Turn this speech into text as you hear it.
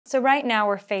So right now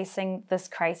we're facing this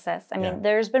crisis. I mean,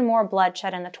 there's been more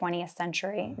bloodshed in the 20th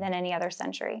century than any other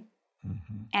century.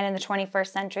 And in the 21st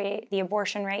century, the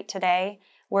abortion rate today,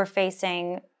 we're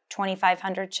facing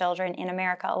 2,500 children in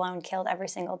America alone killed every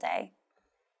single day.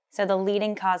 So the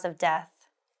leading cause of death,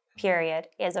 period,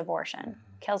 is abortion.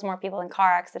 Kills more people in car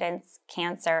accidents,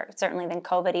 cancer, certainly than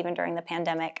COVID, even during the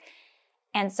pandemic.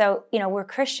 And so, you know, we're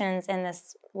Christians in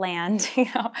this land, you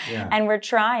know, and we're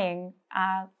trying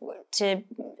to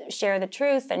share the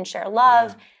truth and share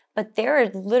love. But there are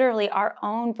literally our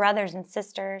own brothers and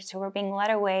sisters who are being led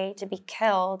away to be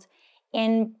killed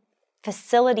in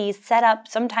facilities set up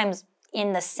sometimes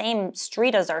in the same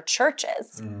street as our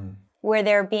churches, where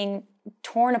they're being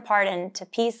torn apart into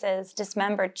pieces,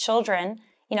 dismembered children.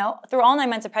 You know, through all 9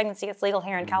 months of pregnancy, it's legal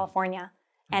here in California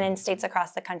and in states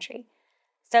across the country.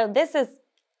 So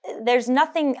there's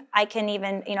nothing I can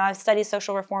even, you know, I've studied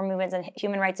social reform movements and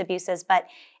human rights abuses, but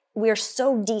we're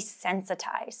so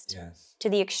desensitized to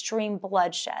the extreme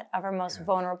bloodshed of our most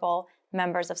vulnerable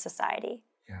members of society.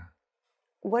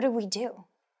 What do we do?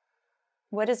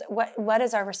 What is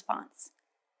our response?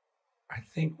 I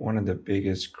think one of the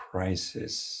biggest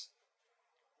crises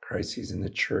in the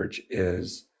church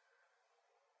is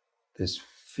this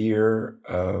fear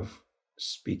of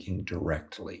speaking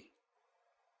directly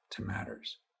to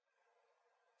matters.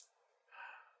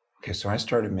 Okay, so I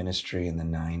started ministry in the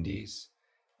 90s.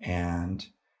 And,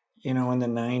 you know, in the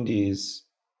 90s,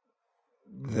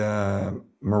 the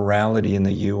morality in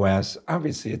the US,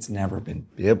 obviously it's never been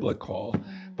biblical,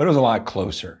 but it was a lot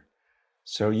closer.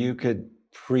 So you could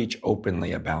preach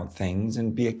openly about things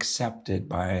and be accepted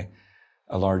by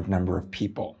a large number of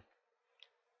people.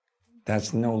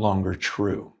 That's no longer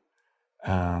true.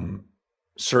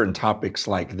 Certain topics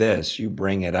like this, you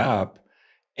bring it up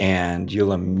and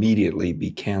you'll immediately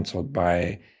be canceled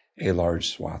by a large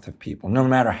swath of people. No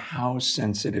matter how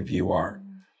sensitive you are,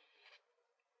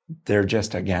 they're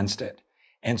just against it.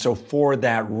 And so for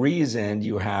that reason,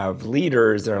 you have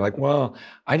leaders that are like, well,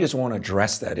 I just won't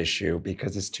address that issue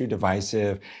because it's too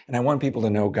divisive. And I want people to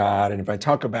know God. And if I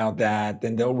talk about that,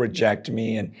 then they'll reject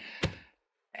me. And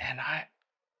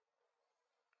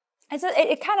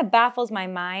it kind of baffles my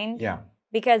mind. Yeah.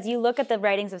 Because you look at the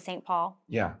writings of St. Paul.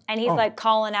 Yeah. And he's like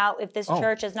calling out if this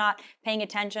church is not paying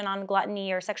attention on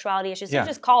gluttony or sexuality issues. He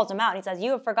just calls them out. He says,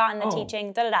 you have forgotten the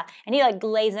teaching, da-da-da. And he like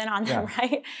lays in on them,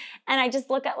 right? And I just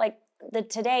look at like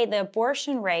today, the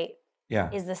abortion rate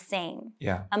is the same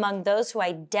among those who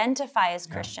identify as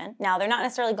Christian. Now, they're not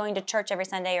necessarily going to church every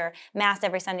Sunday or Mass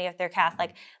every Sunday if they're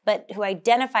Catholic, but who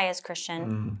identify as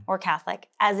Christian or Catholic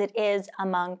as it is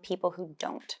among people who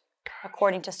don't,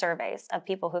 according to surveys of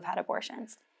people who've had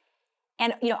abortions.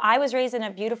 And, you know, I was raised in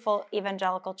a beautiful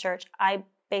evangelical church. I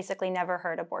basically never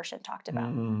heard abortion talked about.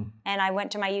 And I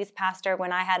went to my youth pastor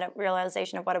when I had a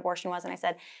realization of what abortion was, and I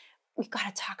said, we've got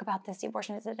to talk about this. The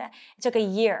abortion is... It took a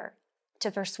year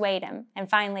to persuade him. And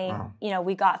finally, you know,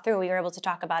 we got through. We were able to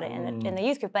talk about it in the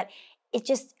youth group. But it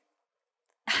just...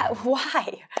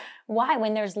 Why? Why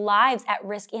when there's lives at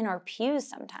risk in our pews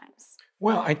sometimes?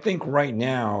 Well, I think right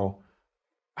now...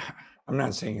 I'm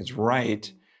not saying it's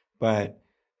right, but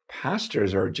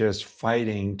pastors are just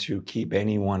fighting to keep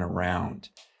anyone around.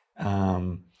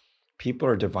 People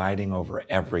are dividing over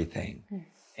everything.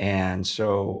 And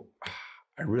so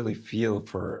I really feel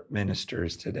for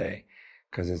ministers today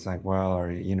because it's like, well,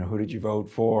 who did you vote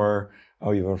for?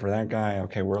 Oh, you voted for that guy?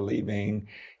 Okay, we're leaving.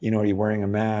 You know, are you wearing a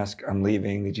mask? I'm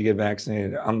leaving. Did you get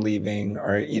vaccinated? I'm leaving.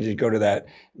 Or you did go to that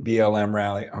BLM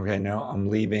rally? Okay, no, I'm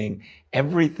leaving.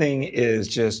 Everything is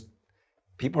just,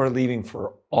 people are leaving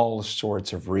for all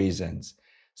sorts of reasons.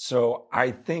 So I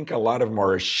think a lot of them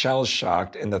are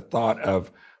shell-shocked in the thought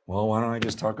of, well, why don't I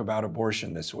just talk about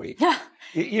abortion this week?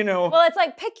 You know. Well, it's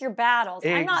like pick your battles.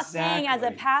 Exactly. I'm not saying as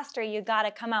a pastor you got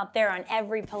to come out there on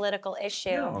every political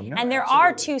issue. No, and there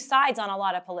are two sides on a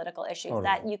lot of political issues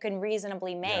that you can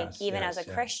reasonably make even as a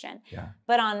Christian.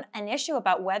 But on an issue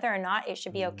about whether or not it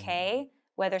should be okay,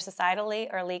 whether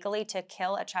societally or legally, to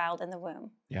kill a child in the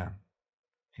womb.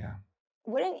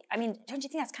 I mean, don't you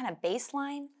think that's kind of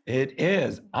baseline? It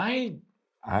is. I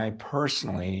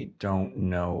personally don't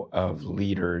know of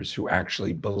leaders who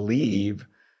actually believe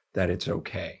that it's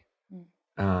okay.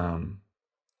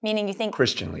 Meaning you think...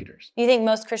 Christian leaders. You think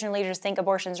most Christian leaders think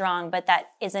abortion's wrong, but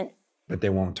that isn't... But they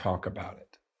won't talk about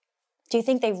it. Do you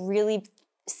think they really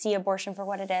see abortion for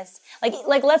what it is?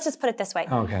 Like let's just put it this way.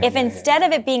 Okay. If instead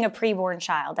of it being a preborn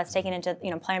child that's taken into,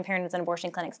 Planned Parenthoods and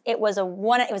abortion clinics, it was an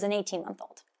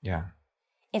 18-month-old. Yeah.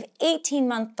 If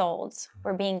 18-month-olds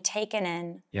were being taken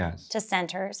in to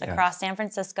centers across San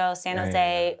Francisco, San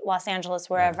Jose, Los Angeles,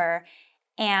 wherever,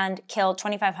 and killed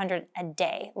 2,500 a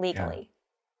day legally,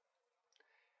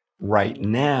 right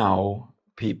now,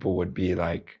 people would be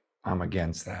like, I'm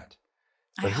against that.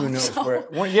 But who knows where?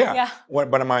 Well, yeah.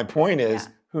 But my point is,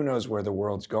 who knows where the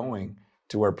world's going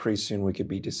to where pretty soon we could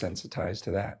be desensitized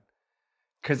to that.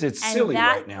 Because it's silly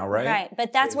right now, right? Right.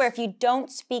 But that's where if you don't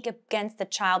speak against the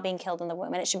child being killed in the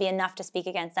womb, and it should be enough to speak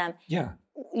against them. Yeah.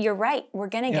 You're right. We're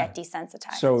going to get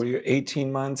desensitized. So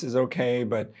 18 months is okay,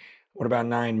 but what about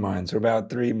 9 months or about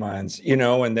 3 months? You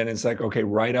know, and then it's like, okay,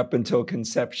 right up until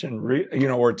conception, you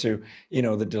know, or to, you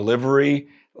know, the delivery.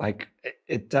 Like,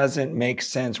 it doesn't make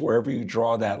sense wherever you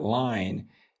draw that line.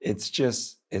 It's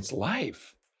just, it's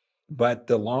life. But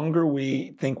the longer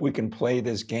we think we can play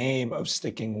this game of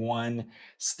sticking one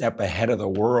step ahead of the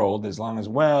world, as long as,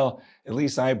 well, at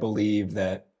least I believe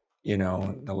that, you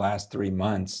know, the last 3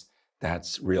 months,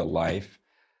 that's real life.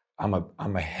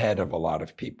 I'm ahead of a lot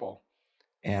of people.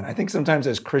 And I think sometimes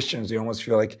as Christians, we almost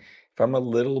feel like if I'm a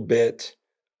little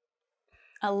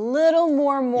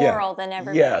more moral than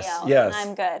everybody else, then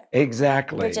I'm good.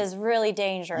 Exactly. Which is really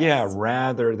dangerous. Yeah,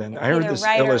 rather than, I heard this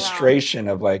illustration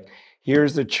of like,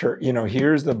 here's the church, you know,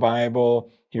 here's the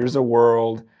Bible, here's the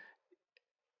world.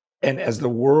 And as the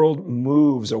world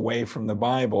moves away from the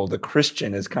Bible, the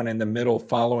Christian is kind of in the middle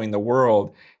following the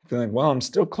world, feeling, well, I'm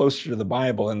still closer to the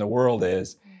Bible than the world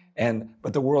is.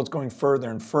 But the world's going further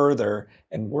and further,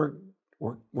 and we're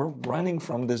running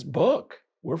from this book.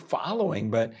 We're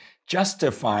following, but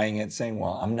justifying it, saying,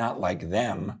 well, I'm not like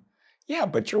them. Yeah,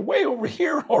 but you're way over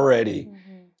here already.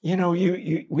 You know,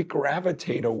 we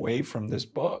gravitate away from this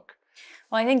book.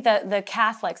 Well, I think the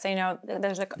Catholics, you know,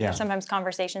 there's sometimes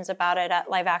conversations about it at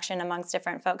Live Action amongst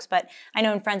different folks, but I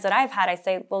know in friends that I've had, I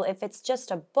say, well, if it's just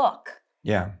a book,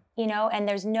 you know, and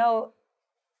there's no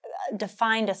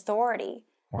defined authority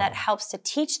that helps to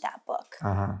teach that book,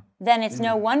 then it's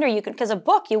no wonder you can, because a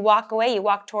book, you walk away, you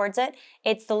walk towards it,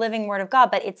 it's the living word of God,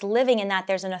 but it's living in that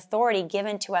there's an authority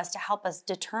given to us to help us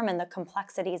determine the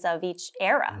complexities of each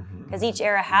era, because each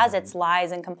era has its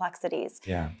lies and complexities.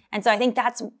 And so I think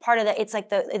that's part of it's like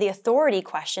the authority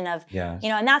question of, you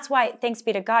know, and that's why, thanks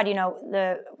be to God, you know,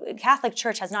 the Catholic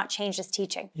Church has not changed its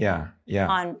teaching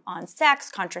on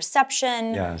sex,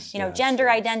 contraception, you know, gender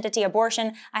identity,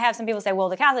 abortion. I have some people say, well,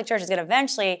 the Catholic Church is going to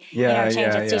eventually, you know,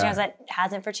 change its teaching. I was like, it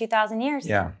hasn't for 2,000 years.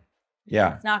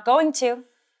 It's not going to.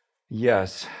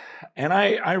 Yes. And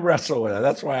I wrestle with it.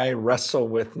 That's why I wrestle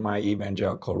with my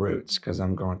evangelical roots, because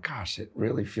I'm going, gosh, it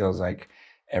really feels like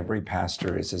every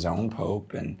pastor is his own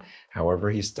pope, and however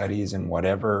he studies and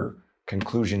whatever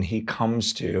conclusion he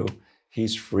comes to,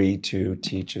 he's free to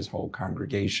teach his whole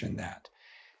congregation that.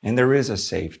 And there is a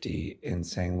safety in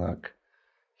saying, look,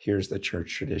 here's the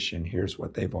church tradition, here's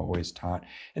what they've always taught.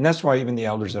 And that's why even the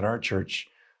elders at our church,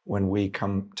 when we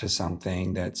come to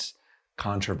something that's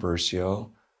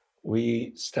controversial,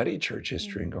 we study church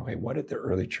history and go, hey, what did the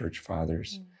early church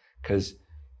fathers? Because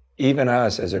even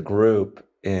us as a group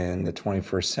in the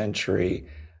 21st century,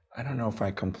 I don't know if I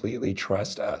completely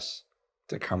trust us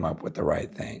to come up with the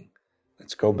right thing.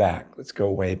 Let's go back. Let's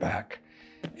go way back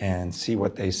and see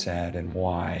what they said and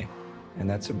why. And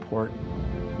that's important.